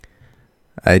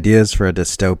Ideas for a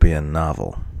dystopian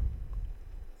novel.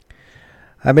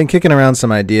 I've been kicking around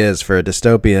some ideas for a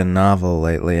dystopian novel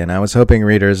lately, and I was hoping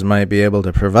readers might be able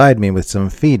to provide me with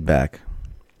some feedback.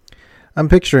 I'm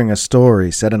picturing a story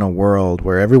set in a world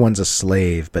where everyone's a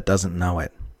slave but doesn't know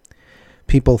it.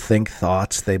 People think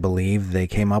thoughts they believe they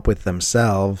came up with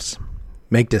themselves,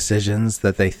 make decisions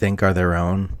that they think are their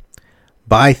own,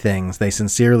 buy things they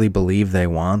sincerely believe they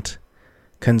want,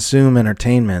 consume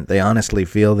entertainment they honestly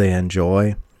feel they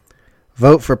enjoy,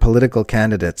 vote for political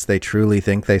candidates they truly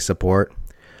think they support,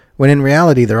 when in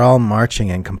reality they're all marching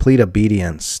in complete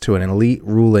obedience to an elite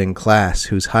ruling class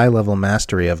whose high-level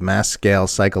mastery of mass-scale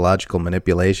psychological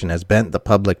manipulation has bent the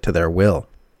public to their will.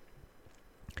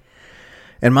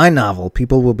 In my novel,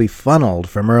 people will be funneled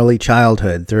from early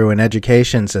childhood through an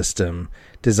education system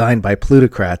designed by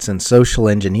plutocrats and social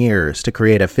engineers to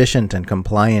create efficient and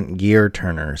compliant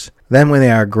gear-turners. Then when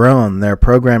they are grown, their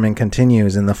programming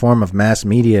continues in the form of mass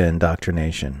media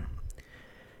indoctrination.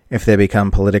 If they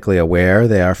become politically aware,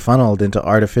 they are funneled into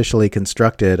artificially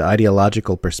constructed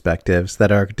ideological perspectives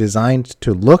that are designed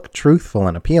to look truthful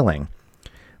and appealing,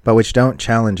 but which don't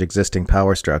challenge existing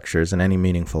power structures in any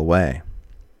meaningful way.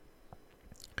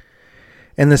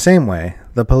 In the same way,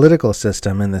 the political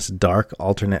system in this dark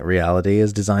alternate reality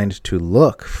is designed to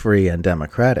look free and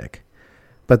democratic,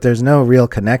 but there's no real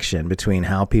connection between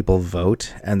how people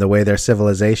vote and the way their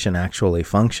civilization actually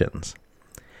functions.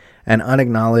 An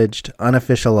unacknowledged,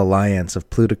 unofficial alliance of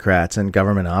plutocrats and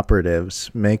government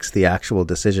operatives makes the actual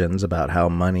decisions about how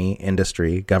money,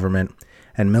 industry, government,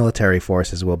 and military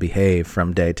forces will behave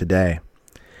from day to day.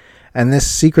 And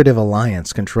this secretive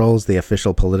alliance controls the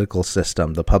official political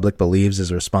system the public believes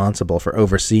is responsible for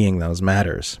overseeing those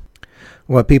matters.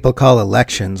 What people call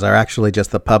elections are actually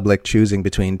just the public choosing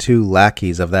between two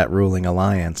lackeys of that ruling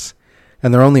alliance,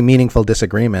 and their only meaningful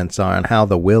disagreements are on how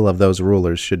the will of those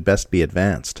rulers should best be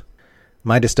advanced.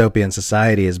 My dystopian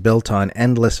society is built on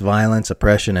endless violence,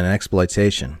 oppression, and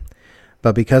exploitation.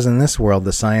 But because in this world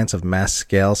the science of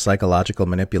mass-scale psychological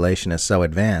manipulation is so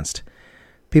advanced,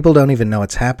 people don't even know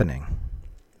it's happening.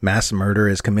 Mass murder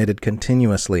is committed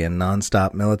continuously in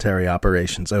non-stop military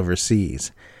operations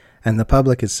overseas, and the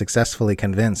public is successfully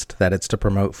convinced that it's to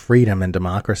promote freedom and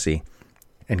democracy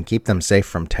and keep them safe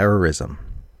from terrorism.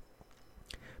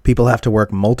 People have to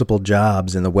work multiple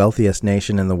jobs in the wealthiest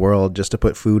nation in the world just to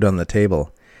put food on the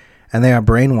table, and they are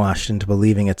brainwashed into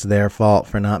believing it's their fault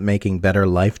for not making better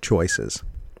life choices.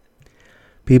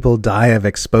 People die of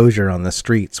exposure on the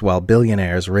streets while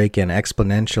billionaires rake in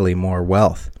exponentially more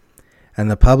wealth, and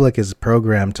the public is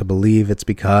programmed to believe it's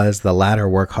because the latter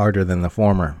work harder than the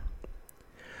former.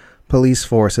 Police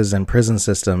forces and prison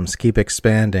systems keep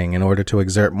expanding in order to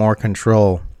exert more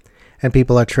control, and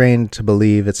people are trained to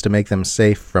believe it's to make them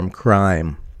safe from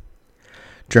crime.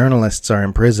 Journalists are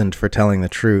imprisoned for telling the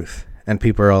truth, and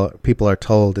people are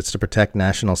told it's to protect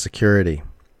national security.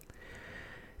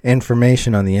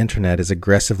 Information on the internet is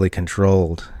aggressively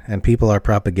controlled, and people are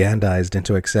propagandized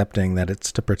into accepting that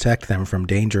it's to protect them from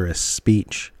dangerous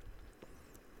speech.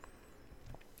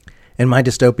 In my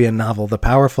dystopian novel, the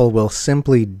powerful will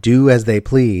simply do as they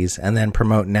please and then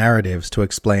promote narratives to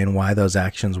explain why those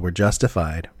actions were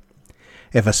justified.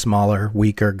 If a smaller,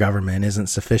 weaker government isn't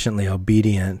sufficiently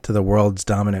obedient to the world's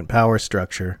dominant power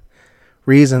structure,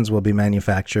 reasons will be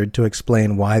manufactured to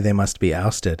explain why they must be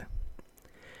ousted.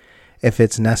 If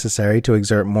it's necessary to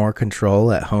exert more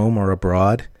control at home or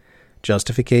abroad,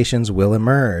 justifications will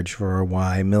emerge for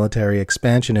why military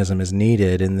expansionism is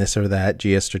needed in this or that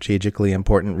geostrategically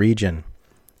important region,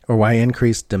 or why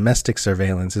increased domestic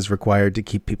surveillance is required to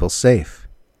keep people safe.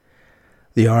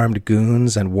 The armed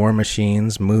goons and war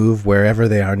machines move wherever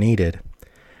they are needed,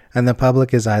 and the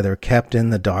public is either kept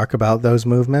in the dark about those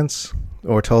movements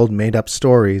or told made-up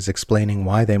stories explaining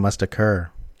why they must occur.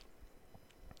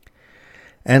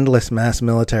 Endless mass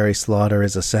military slaughter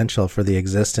is essential for the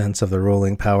existence of the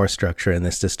ruling power structure in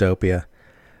this dystopia,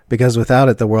 because without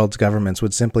it the world's governments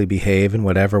would simply behave in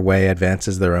whatever way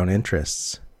advances their own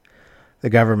interests. The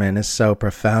government is so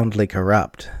profoundly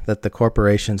corrupt that the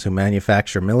corporations who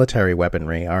manufacture military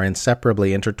weaponry are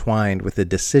inseparably intertwined with the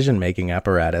decision-making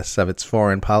apparatus of its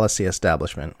foreign policy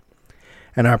establishment,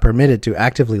 and are permitted to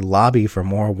actively lobby for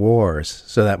more wars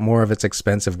so that more of its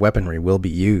expensive weaponry will be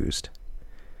used.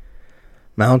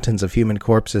 Mountains of human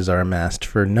corpses are amassed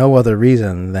for no other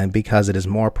reason than because it is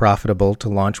more profitable to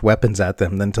launch weapons at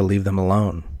them than to leave them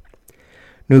alone.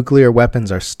 Nuclear weapons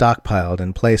are stockpiled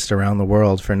and placed around the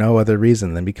world for no other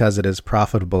reason than because it is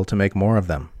profitable to make more of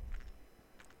them.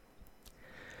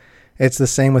 It's the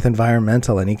same with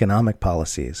environmental and economic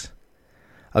policies.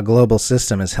 A global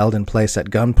system is held in place at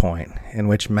gunpoint, in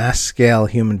which mass-scale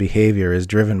human behavior is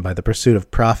driven by the pursuit of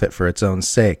profit for its own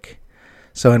sake.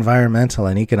 So environmental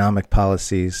and economic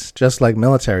policies, just like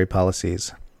military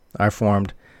policies, are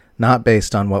formed not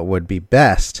based on what would be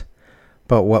best,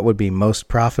 but what would be most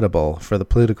profitable for the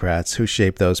plutocrats who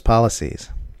shape those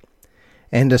policies.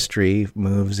 Industry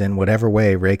moves in whatever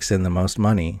way rakes in the most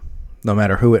money, no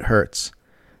matter who it hurts,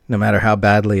 no matter how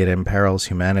badly it imperils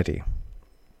humanity.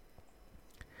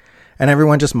 And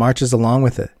everyone just marches along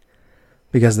with it,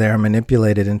 because they are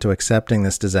manipulated into accepting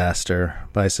this disaster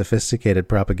by sophisticated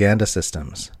propaganda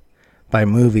systems, by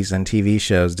movies and TV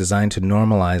shows designed to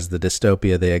normalize the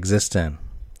dystopia they exist in,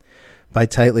 by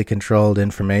tightly controlled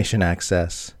information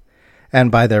access,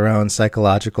 and by their own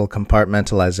psychological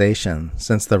compartmentalization,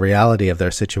 since the reality of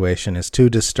their situation is too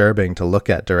disturbing to look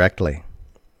at directly.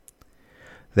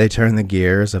 They turn the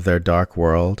gears of their dark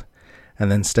world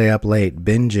and then stay up late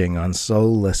binging on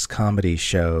soulless comedy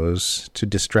shows to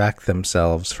distract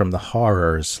themselves from the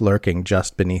horrors lurking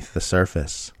just beneath the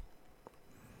surface.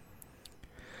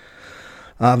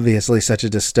 Obviously, such a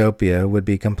dystopia would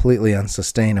be completely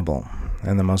unsustainable,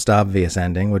 and the most obvious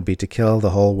ending would be to kill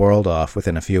the whole world off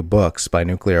within a few books by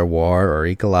nuclear war or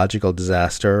ecological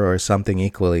disaster or something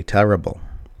equally terrible.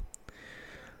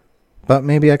 But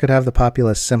maybe I could have the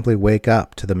populace simply wake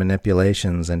up to the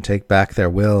manipulations and take back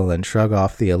their will and shrug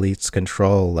off the elite's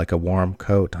control like a warm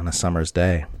coat on a summer's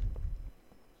day.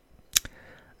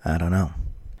 I don't know.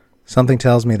 Something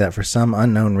tells me that for some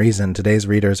unknown reason, today's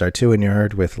readers are too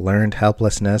inured with learned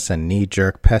helplessness and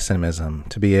knee-jerk pessimism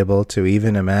to be able to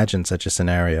even imagine such a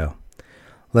scenario,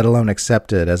 let alone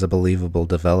accept it as a believable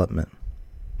development.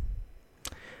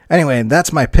 Anyway,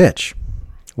 that's my pitch.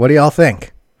 What do y'all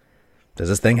think? Does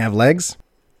this thing have legs?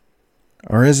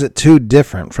 Or is it too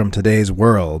different from today's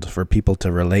world for people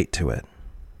to relate to it?